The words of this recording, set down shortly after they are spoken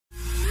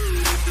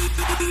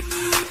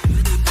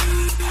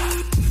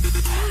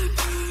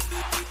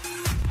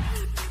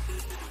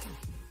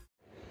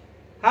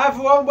Hi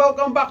everyone,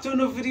 welcome back to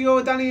another video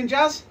with Danny and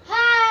Jazz.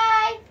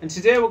 Hi! And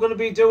today we're going to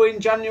be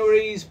doing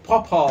January's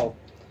pop haul.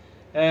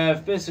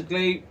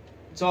 Basically,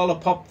 it's all the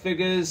pop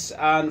figures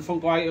and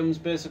Funko items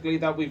basically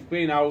that we've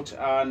been out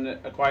and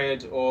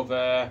acquired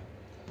over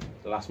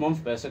the last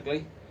month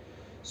basically.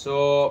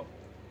 So,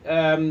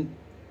 the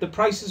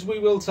prices we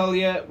will tell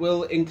you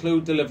will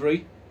include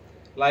delivery.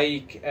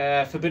 Like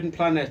Forbidden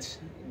Planet,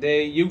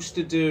 they used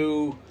to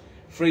do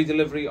free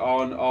delivery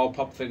on all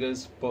pop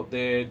figures, but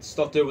they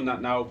stopped doing that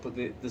now. But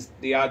they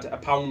add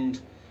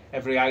 £1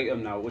 every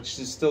item now, which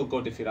is still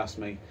good if you'd ask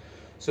me.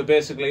 So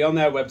basically, on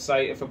their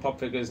website, if a pop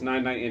figure is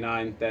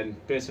 £9.99, then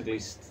basically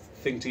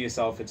think to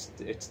yourself it's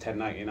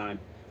 £10.99,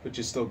 which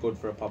is still good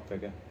for a pop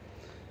figure.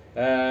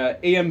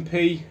 EMP,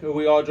 who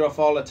we order off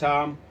all the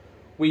time,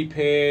 we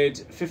paid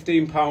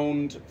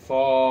 £15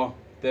 for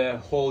the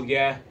whole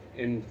year,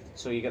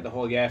 so you get the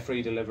whole year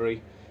free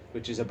delivery,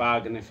 which is a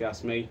bargain if you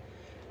ask me.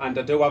 And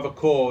I do have a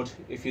code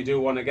if you do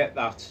want to get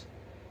that,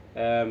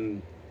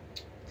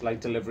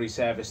 like delivery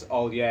service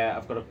all year.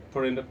 I've got to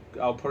put in.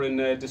 I'll put in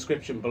the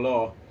description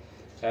below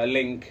a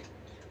link.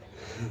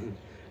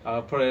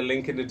 I'll put a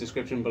link in the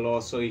description below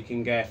so you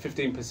can get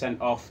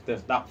 15% off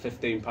that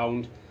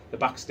 £15. The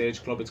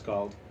Backstage Club it's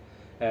called.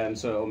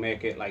 So it'll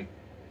make it like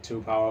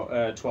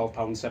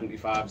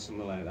 £12.75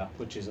 something like that,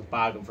 which is a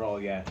bargain for all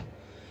year.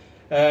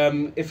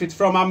 If it's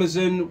from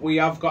Amazon, we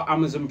have got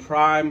Amazon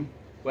Prime,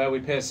 where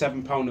we pay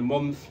 £7 a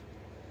month,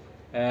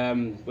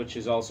 which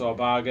is also a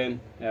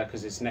bargain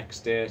because it's next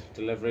day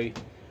delivery.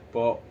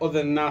 But other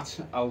than that,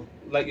 I'll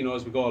let you know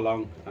as we go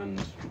along and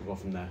we'll go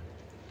from there.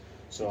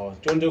 So, do you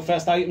want to do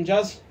first item,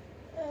 Jazz?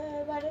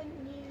 Why don't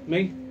you...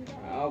 Me?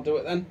 I'll do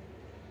it then.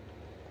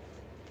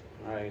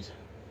 Right.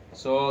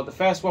 So the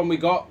first one we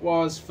got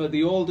was for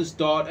the oldest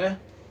daughter.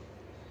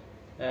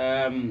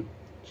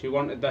 She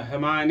wanted the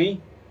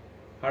Hermione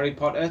Harry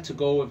Potter to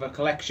go with a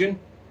collection.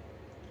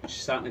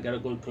 She's starting to get a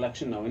good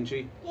collection now, isn't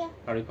she? Yeah.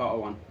 Harry Potter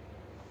one.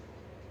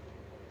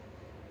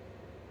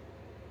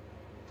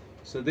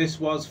 So this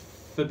was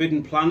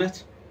Forbidden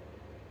Planet.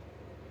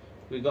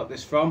 We got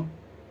this from.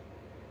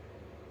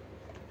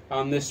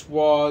 And this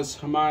was,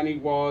 Hermione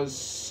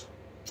was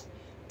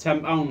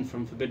 £10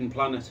 from Forbidden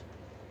Planet.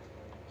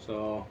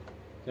 So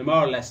they're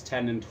more or less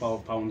 £10 and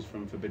 £12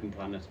 from Forbidden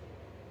Planet.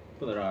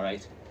 But they're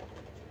alright.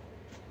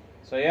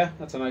 So yeah,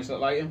 that's a nice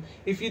little item.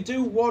 If you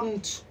do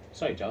want...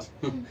 Sorry, Jazz.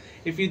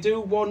 If you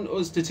do want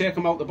us to take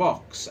them out the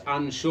box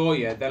and show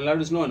you, then let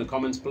us know in the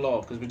comments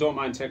below, because we don't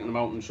mind taking them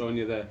out and showing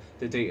you the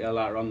detail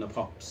that are on the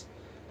pops.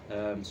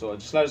 So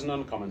just let us know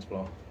in the comments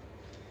below.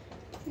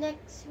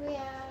 Next we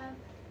have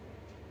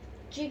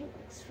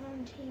Jinx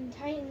from Teen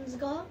Titans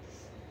got.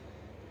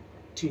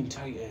 Teen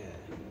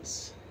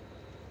Titans.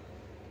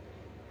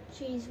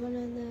 She's one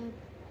of the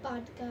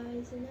bad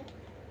guys in it.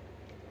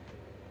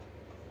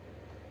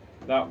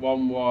 That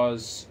one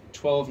was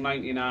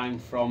 £12.99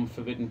 from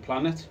Forbidden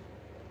Planet.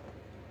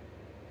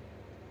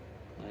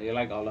 You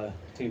like all the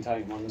Teen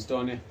Titan ones,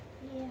 don't you?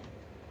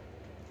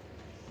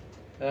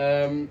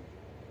 Yeah.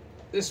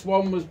 This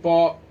one was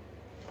bought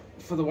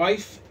for the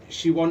wife.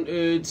 She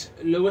wanted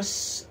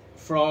Lewis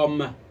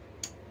from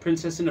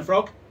Princess and the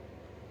Frog.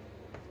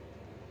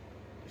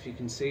 If you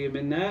can see him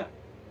in there.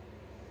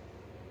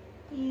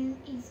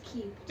 He's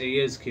cute.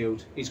 He is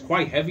cute. He's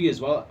quite heavy as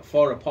well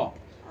for a pop.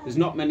 There's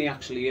not many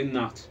actually in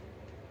that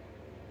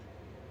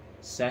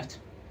set.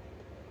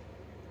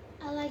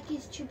 I like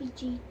his chubby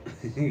cheek.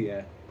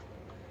 Yeah.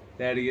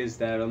 There he is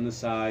there on the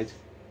side.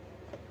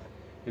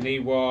 And he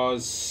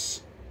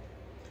was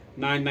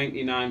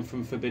 £9.99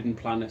 from Forbidden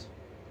Planet.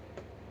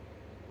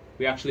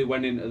 We actually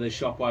went into the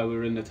shop while we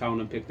were in the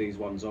town and picked these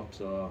ones up,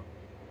 so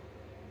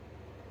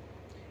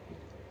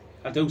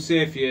I do say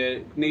if you're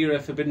near a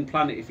Forbidden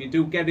Planet, if you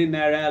do get in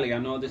there early, I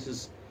know this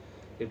is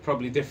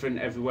probably different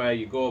everywhere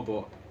you go,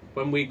 but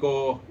when we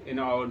go in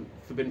our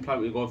Forbidden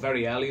Planet, we go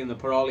very early and they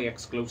put all the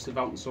exclusive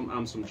out and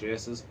some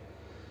chasers.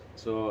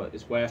 So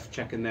it's worth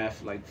checking there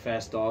for like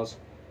first doors.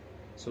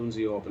 As soon as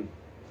you open.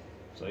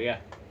 So yeah,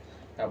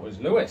 that was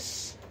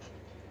Lewis.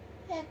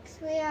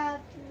 Next we have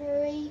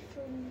Marie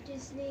from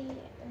Disney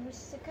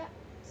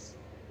Aristocats.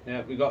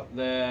 Yeah, we got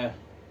the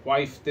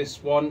wife,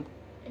 this one.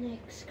 An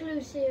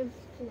exclusive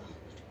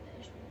flocked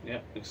version. Yeah,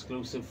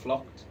 exclusive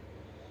flocked.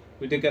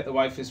 We did get the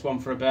wife this one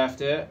for her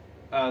birthday,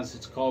 as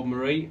it's called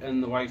Marie,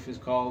 and the wife is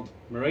called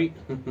Marie.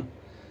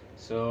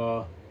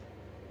 So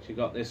she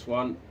got this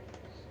one,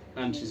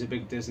 and she's a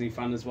big Disney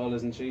fan as well,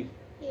 isn't she?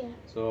 Yeah.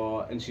 So,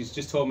 and she's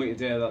just told me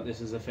today that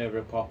this is her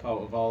favourite pop out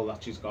of all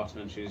that she's got,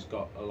 and she's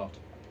got a lot.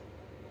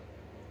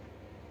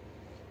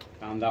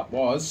 And that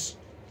was,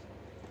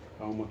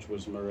 how much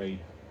was Marie?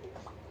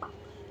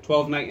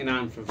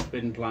 £12.99 for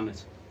Forbidden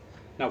Planet.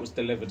 That was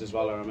delivered as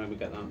well. I remember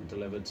getting that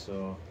delivered.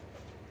 So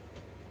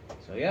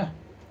yeah.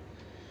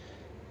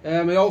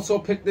 I also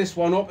picked this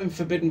one up in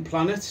Forbidden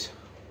Planet.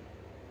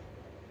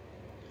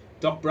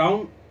 Doc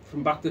Brown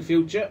from Back to the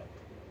Future.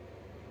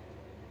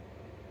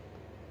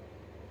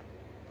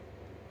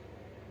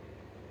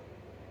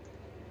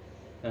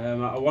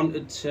 I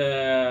wanted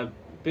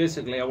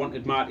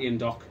Marty and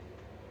Doc.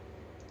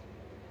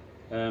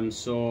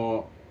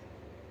 So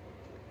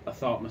I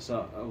thought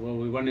myself, well,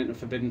 we went into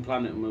Forbidden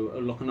Planet and we were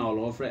looking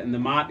all over it, and the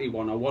Marty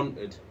one I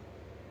wanted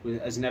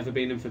has never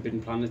been in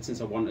Forbidden Planet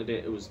since I wanted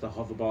it. It was the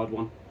hoverboard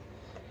one.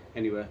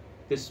 Anyway,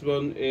 this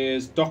one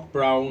is Doc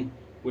Brown,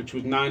 which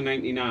was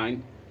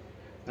 $9.99,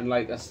 and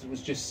like I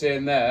was just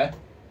saying there,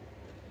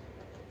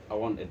 I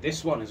wanted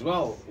this one as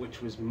well,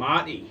 which was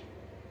Marty.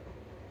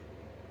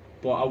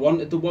 But I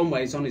wanted the one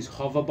where he's on his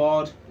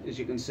hoverboard, as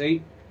you can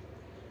see.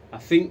 I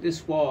think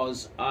this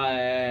was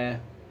an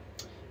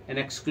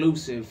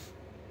exclusive.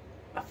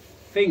 I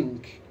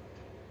think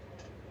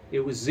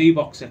it was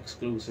Z-Box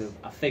exclusive.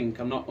 I think.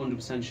 I'm not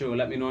 100% sure.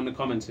 Let me know in the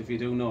comments if you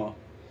do know.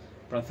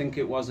 But I think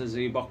it was a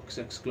Z-Box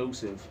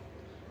exclusive.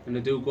 And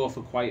they do go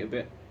for quite a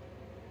bit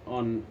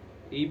on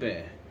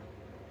eBay.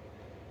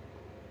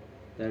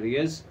 There he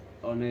is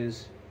on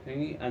his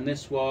thingy. And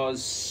this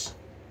was...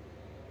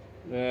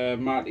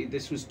 Marty,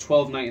 this was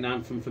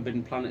 $12.99 from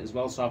Forbidden Planet as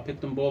well, so I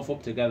picked them both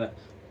up together.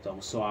 So I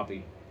was so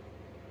happy.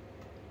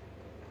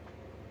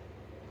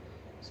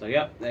 So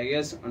yeah, there he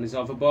is on his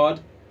hoverboard.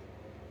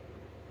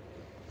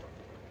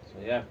 So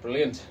yeah,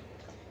 brilliant.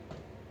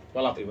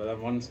 Well happy with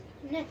them ones.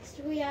 Next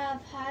we have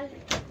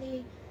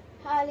the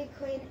Harley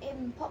Quinn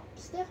in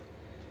Popster.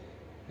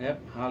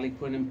 Yep, Harley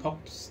Quinn in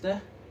Popster.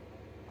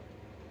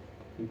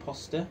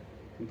 Imposter.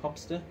 In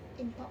Popster.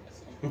 In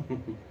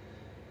Popster.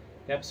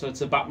 Yep, so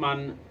it's a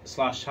Batman /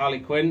 Harley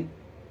Quinn.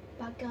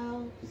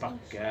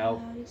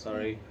 Batgirl.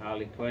 Sorry,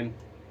 Harley Quinn.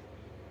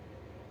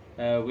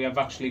 We have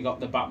actually got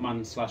the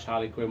Batman /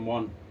 Harley Quinn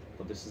one,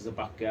 but this is a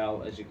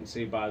Batgirl, as you can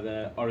see by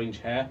the orange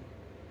hair.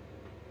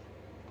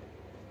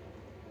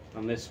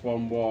 And this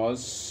one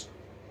was,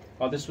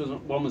 this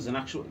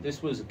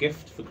was a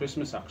gift for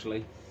Christmas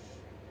actually,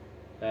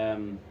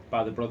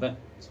 by the brother.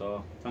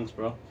 So thanks,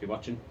 bro, if you're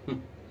watching.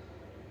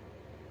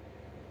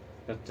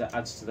 That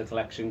adds to the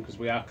collection because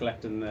we are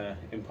collecting the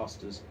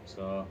imposters,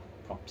 so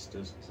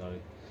popsters. Sorry.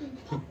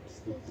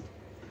 Imposters.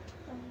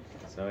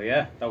 So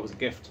yeah, that was a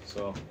gift.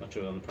 So not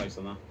sure on the price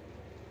on that.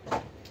 Do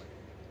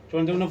you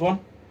want to do another one?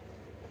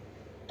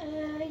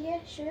 Yeah,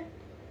 sure.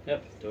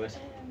 Yep, do it.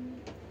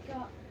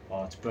 Got.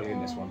 Oh, it's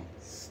brilliant, this one.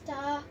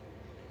 Star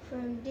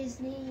from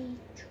Disney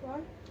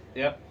Tron.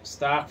 Yep,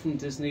 Stark from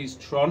Disney's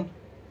Tron.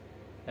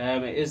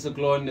 It is a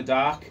glow in the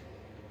dark.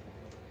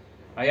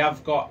 I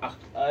have got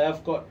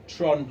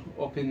Tron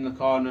up in the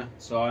corner,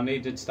 so I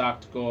needed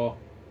Stark to go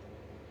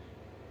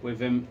with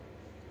him.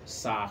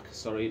 Stark,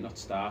 sorry, not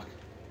Stark.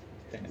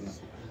 Thinking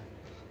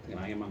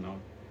I am on now.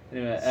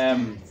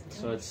 Anyway,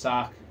 so it's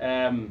Stark.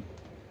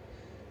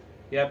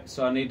 Yep,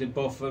 so I needed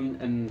both of them,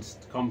 and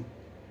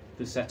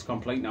the set's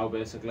complete now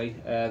basically.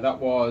 That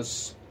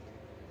was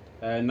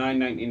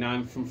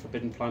 $9.99 from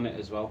Forbidden Planet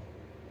as well,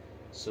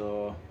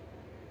 so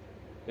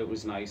it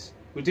was nice.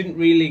 We didn't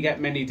really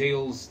get many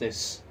deals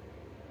this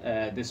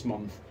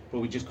month, but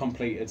we just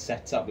completed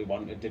sets that we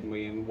wanted, didn't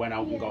we? And went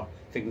out and got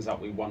things that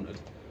we wanted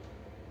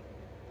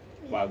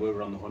while we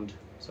were on the hunt.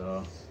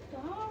 So,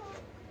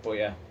 but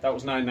yeah, that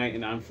was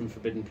 $9.99 from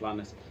Forbidden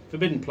Planet.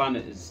 Forbidden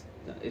Planet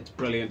it's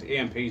brilliant.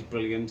 EMP's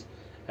brilliant.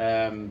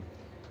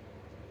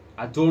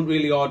 I don't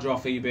really order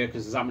off eBay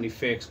because there's that many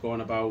fakes going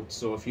about.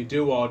 So if you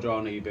do order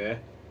on eBay,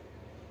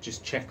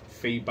 just check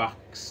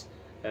feedbacks.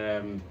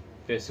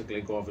 Basically,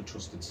 go with a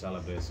trusted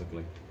seller.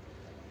 Basically.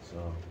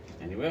 So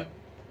anyway.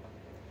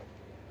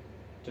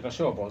 Did I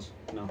show Buzz?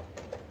 No.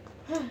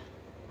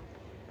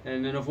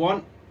 And another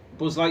one,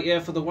 Buzz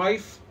Lightyear for the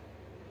wife.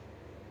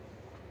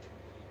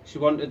 She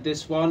wanted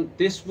this one.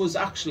 This was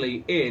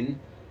actually in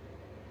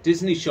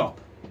Disney Shop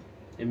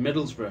in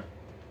Middlesbrough.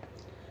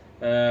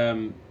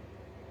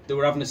 They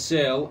were having a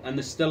sale, and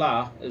they still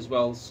are as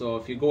well. So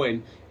if you go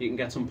in, you can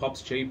get some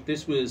pops cheap.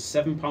 This was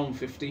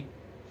 £7.50,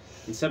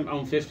 and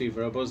 £7.50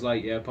 for a Buzz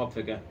Lightyear pop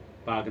figure.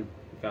 Bargain,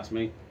 if you ask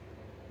me.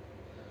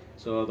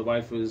 So the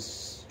wife was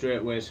straight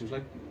away. She was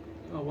like,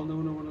 "Oh, I want that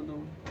one, I want that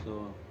one."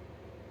 So,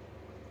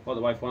 what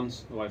the wife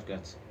wants, the wife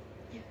gets.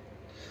 Yeah.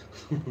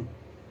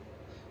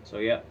 So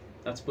yeah,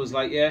 that's Buzz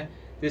Lightyear.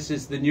 This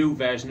is the new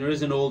version. There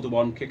is an older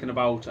one kicking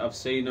about. I've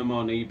seen them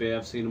on eBay.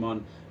 I've seen them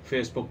on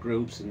Facebook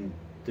groups, and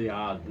they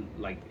are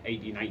like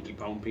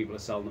 £80–90 people are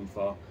selling them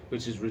for,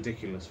 which is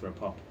ridiculous for a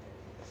pop.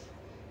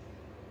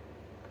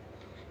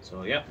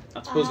 So yeah,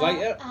 that's Buzz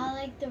Lightyear. I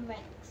like the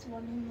Rex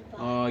one in the back.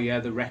 Oh yeah,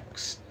 the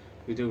Rex.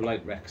 We do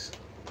like Rex.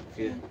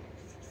 Yeah.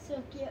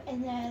 So cute,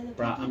 and the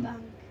piggy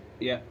bank.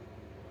 Yeah,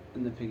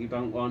 and the piggy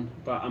bank one.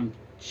 But I'm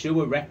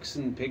sure Rex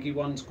and piggy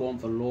one's going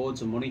for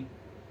loads of money.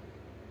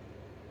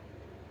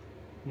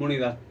 Money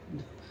that,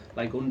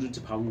 like hundreds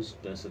of pounds,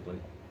 basically.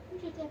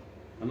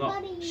 I'm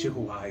not sure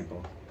why,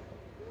 but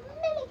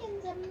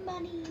millions of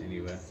money.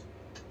 Anyway.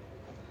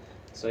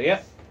 So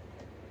yeah,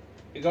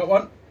 you got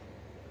one.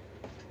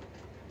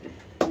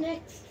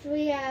 Next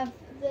we have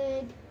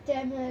the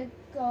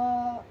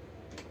Demogorgon.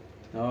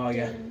 Oh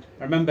yeah,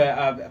 I remember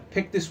I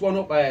picked this one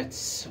up at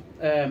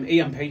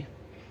EMP.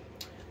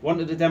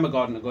 Wanted the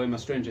Demogorgon to go in my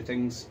Stranger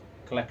Things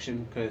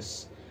collection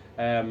because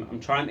I'm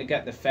trying to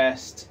get the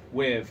first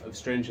wave of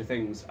Stranger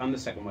Things and the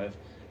second wave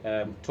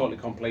totally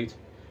complete.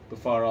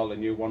 before all the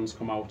new ones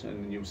come out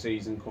and the new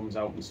season comes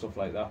out and stuff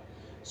like that.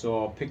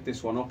 So I picked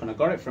this one up and I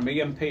got it from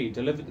EMP,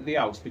 delivered to the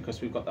house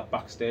because we've got that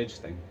backstage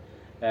thing.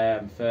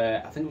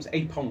 For I think it was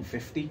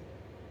 £8.50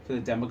 for the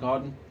demo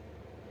garden,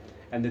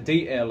 and the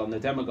detail on the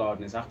demo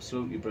garden is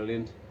absolutely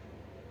brilliant.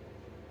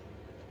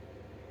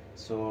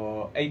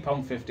 So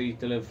 £8.50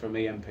 delivered from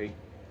EMP.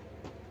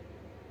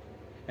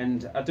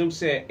 And I do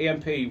say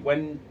EMP,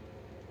 when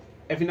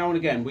every now and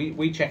again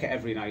we check it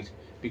every night,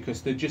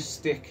 because they just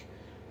stick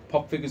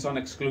pop figures on,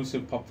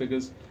 exclusive pop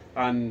figures,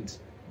 and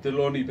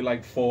there'll only be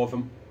like 4 of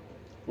them.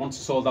 Once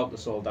they're sold out, they're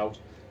sold out.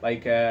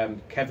 Like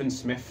Kevin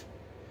Smith,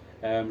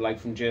 like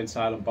from Jay and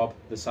Silent Bob,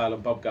 the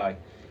Silent Bob guy.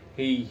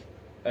 He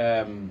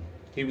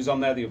was on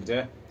there the other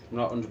day. I'm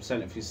not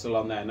 100% if he's still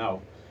on there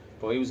now,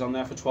 but he was on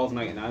there for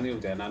 $12.99 the other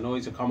day, and I know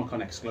he's a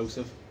Comic-Con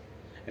exclusive,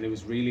 and it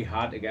was really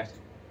hard to get.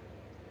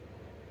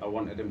 I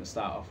wanted him to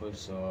start off with,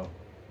 so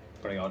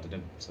I ordered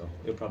him, so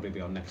he'll probably be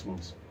on next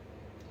month's.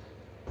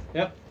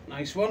 Yep,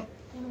 nice one.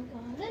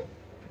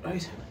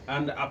 Right,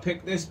 and I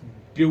picked this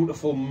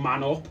beautiful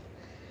man up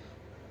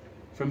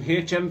from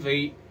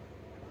HMV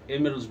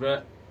in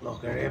Middlesbrough.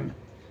 Look at him,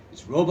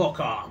 it's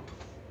Robocop.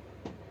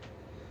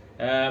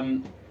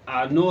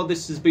 I know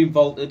this has been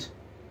vaulted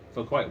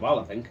for quite a while,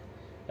 I think.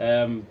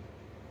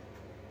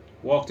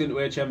 Walked into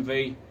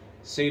HMV,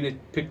 seen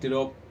it, picked it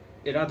up.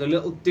 It had a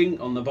little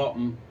dink on the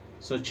bottom,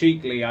 so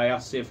cheekily I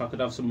asked her if I could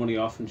have some money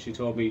off, and she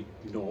told me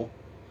no,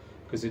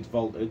 because it's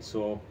vaulted,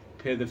 so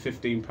pay the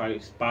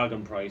 £15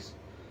 bargain price.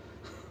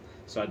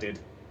 So I did,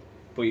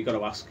 but you got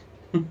to ask.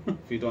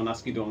 If you don't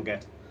ask, you don't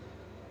get.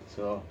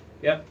 So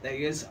yep, there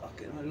he is. I'll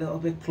get him a little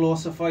bit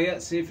closer for you,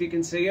 see if you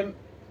can see him.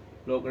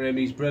 Look at him,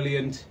 he's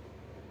brilliant.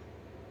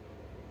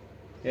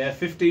 Yeah,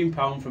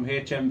 £15 from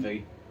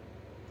HMV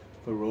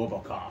for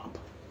Robocop.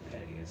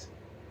 There he is.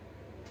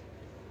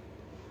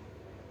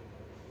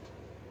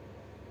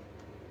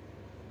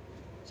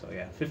 So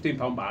yeah,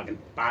 £15 bargain,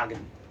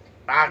 bargain,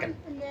 bargain.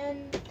 And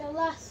then the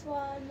last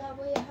one that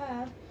we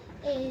have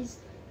is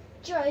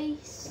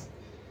Joyce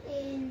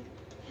in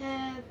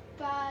her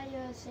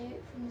bio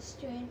suit from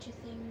Stranger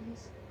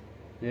Things.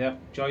 Yep,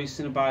 Joyce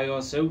in a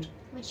bio suit.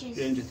 Which is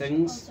Stranger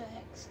Things. Also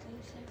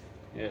exclusive.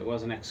 Yeah, it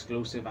was an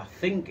exclusive. I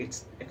think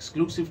it's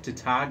exclusive to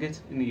Target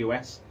in the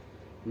US.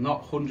 I'm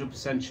not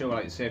 100% sure.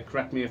 Like I say,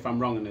 correct me if I'm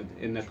wrong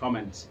in the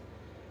comments.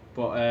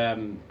 But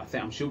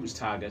I'm sure it was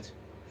Target.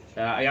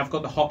 I have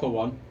got the Hopper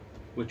one,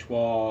 which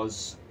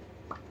was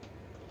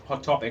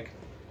Hot Topic.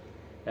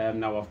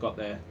 Now I've got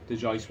the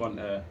Joyce one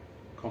to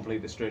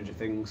complete the Stranger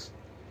Things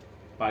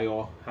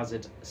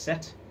Biohazard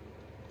set.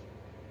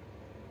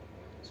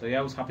 So yeah,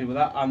 I was happy with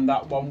that, and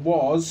that one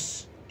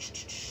was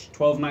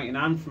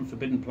 $12.99 from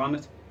Forbidden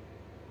Planet.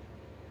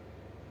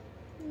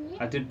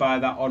 I did buy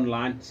that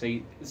online.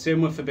 See,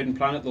 same with Forbidden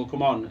Planet, they'll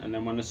come on, and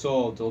then when they're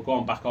sold, they'll go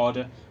on back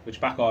order,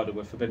 which back order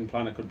with Forbidden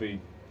Planet could be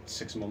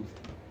 6 months.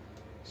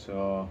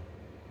 So,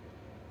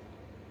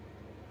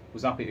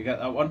 was happy to get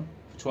that one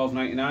for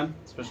 $12.99,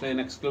 especially an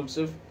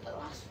exclusive. The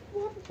last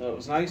one. So it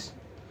was nice.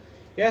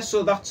 Yeah,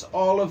 so that's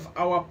all of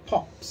our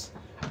pops.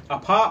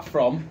 Apart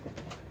from,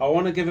 I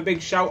want to give a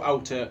big shout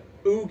out to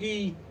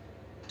Oogie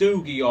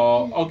Doogie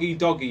or Oggy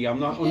Doggy. I'm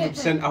not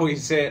 100% how you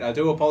say it. I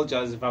do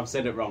apologise if I've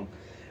said it wrong.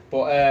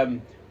 But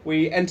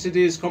we entered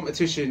his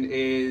competition.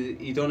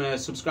 He done a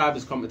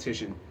subscribers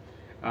competition,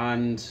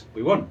 and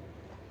we won.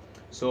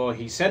 So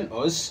he sent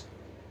us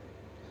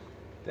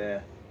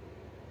the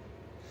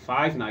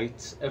 5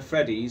 Nights at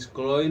Freddy's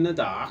Glow in the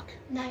Dark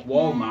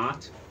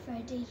Walmart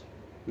Freddy.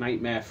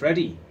 Nightmare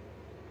Freddy,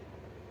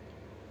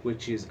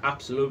 which is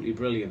absolutely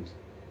brilliant.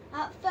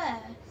 At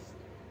first,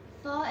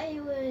 thought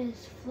it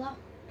was flocked.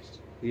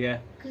 Yeah.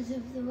 Because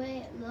of the way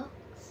it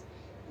looks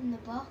in the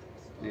box.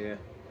 Yeah.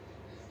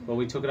 Well,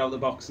 we took it out of the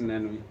box, and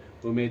then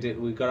we made it.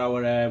 We got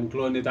our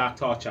glow in the dark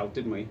torch out,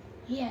 didn't we?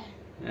 Yeah.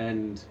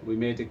 And we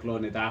made it glow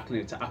in the dark, and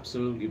it's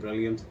absolutely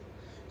brilliant.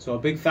 So a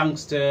big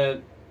thanks to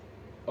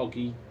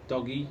Oggy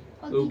Doggy,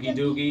 Oogie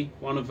Doogie,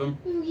 one of them.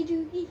 Oogie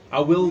Doogie.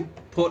 I will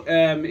put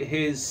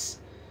his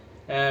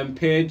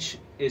page,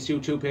 his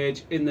YouTube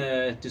page, in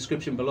the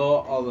description below,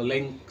 all the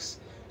links.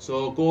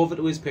 So go over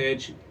to his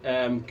page,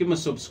 give him a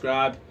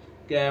subscribe,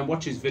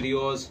 watch his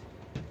videos.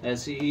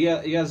 So he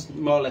has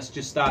more or less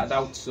just started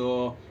out,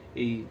 so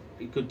he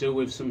could do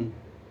with some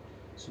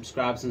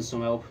subscribes and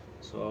some help.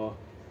 So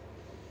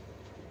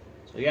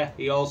yeah,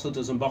 he also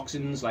does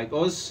unboxings like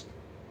us,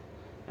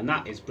 and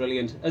that is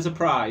brilliant. As a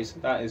prize,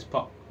 that is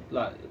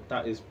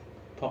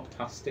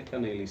pop-tastic. I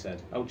nearly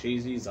said. How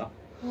cheesy is that?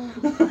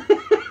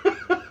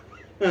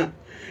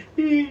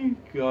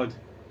 God.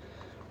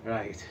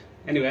 Right.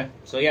 Anyway,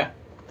 so yeah,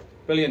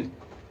 brilliant.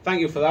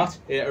 Thank you for that.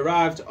 It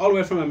arrived all the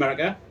way from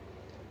America.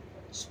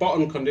 Spot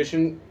on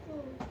condition.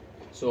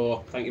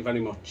 So thank you very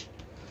much.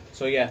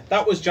 So yeah,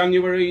 that was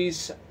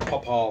January's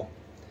pop haul.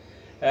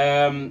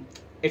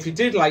 If you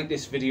did like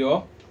this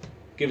video,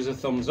 give us a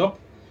thumbs up.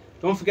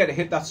 Don't forget to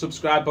hit that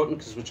subscribe button,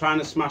 because we're trying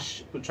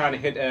to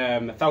hit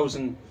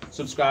 1,000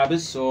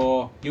 subscribers,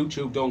 so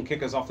YouTube don't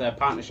kick us off their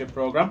partnership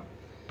program,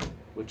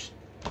 which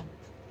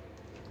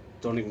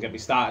don't even get me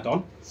started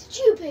on.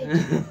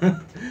 Stupid.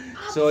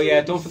 So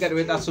yeah, don't forget to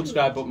hit that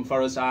subscribe button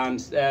for us and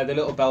the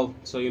little bell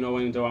so you know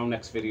when we do our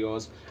next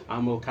videos.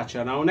 And we'll catch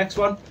you on our next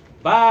one.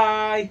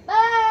 Bye.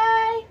 Bye.